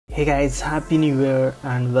Hey guys, happy new year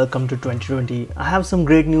and welcome to 2020. I have some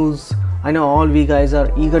great news. I know all we guys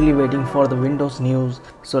are eagerly waiting for the Windows news,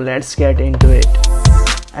 so let's get into it.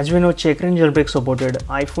 As we know, CHECKRA1N jailbreak supported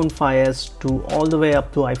iPhone 5s to all the way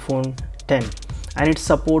up to iPhone 10, and it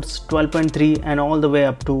supports 12.3 and all the way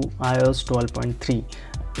up to iOS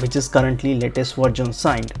 12.3, which is currently latest version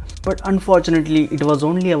signed. But unfortunately, it was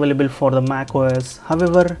only available for the Mac OS.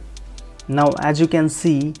 However, now as you can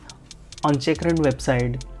see on CHECKRA1N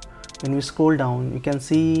website, when we scroll down, you can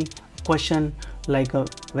see a question like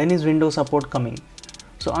when is Windows support coming?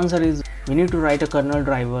 So answer is we need to write a kernel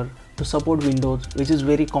driver to support Windows, which is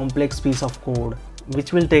very complex piece of code,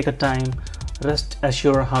 which will take a time. Rest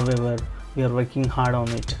assured, however, we are working hard on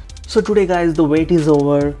it. So today guys, the wait is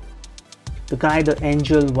over. The guy, the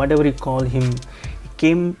angel, whatever you call him, he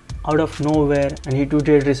came out of nowhere and he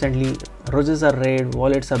tweeted recently, roses are red,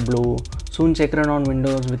 wallets are blue, soon CHECKRA1N on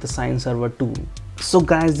Windows with a signed server too. So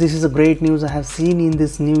guys, this is a great news I have seen in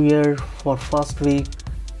this new year for first week.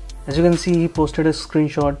 As you can see, he posted a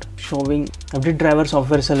screenshot showing update driver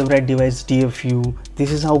software Cellebrite device DFU.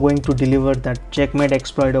 This is how going to deliver that checkmate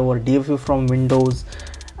exploit over DFU from Windows.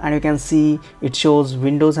 And you can see it shows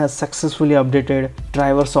Windows has successfully updated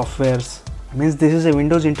driver softwares. Means this is a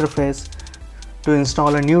Windows interface to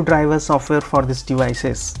install a new driver software for these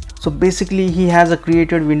devices. So basically he has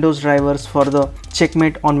created Windows drivers for the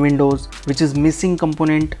checkmate on Windows, which is missing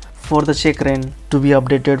component for the CHECKRA1N to be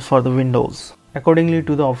updated for the Windows accordingly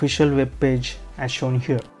to the official web page as shown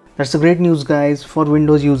here. That's the great news guys for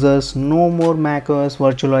Windows users. No more macOS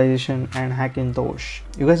virtualization and Hackintosh.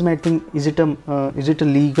 You guys might think, is it a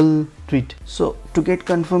legal tweet? So to get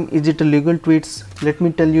confirmed, is it a legal tweets? Let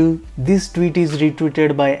me tell you, this tweet is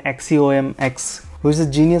retweeted by AxiomX, who is a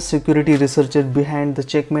genius security researcher behind the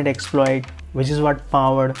checkmate exploit, which is what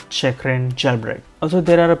powered CHECKRA1N jailbreak. Also,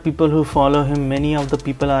 there are people who follow him. Many of the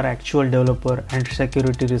people are actual developer and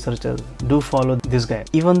security researchers. Do follow this guy.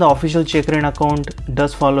 Even the official CHECKRA1N account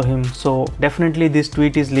does follow him. So definitely this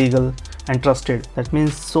tweet is legal and trusted. That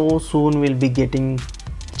means so soon we'll be getting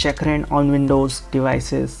CHECKRA1N on Windows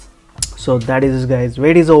devices. So that is it guys.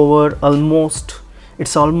 Wait is over.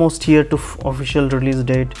 It's almost here to official release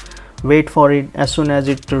date. Wait for it. As soon as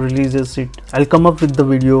it releases it, I'll come up with the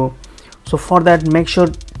video. So for that, make sure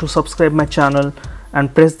to subscribe my channel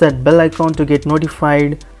and press that bell icon to get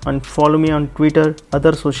notified, and follow me on Twitter,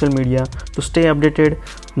 other social media to stay updated.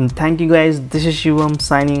 And thank you guys. This is Shivam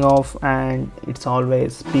signing off, and it's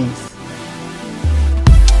always peace.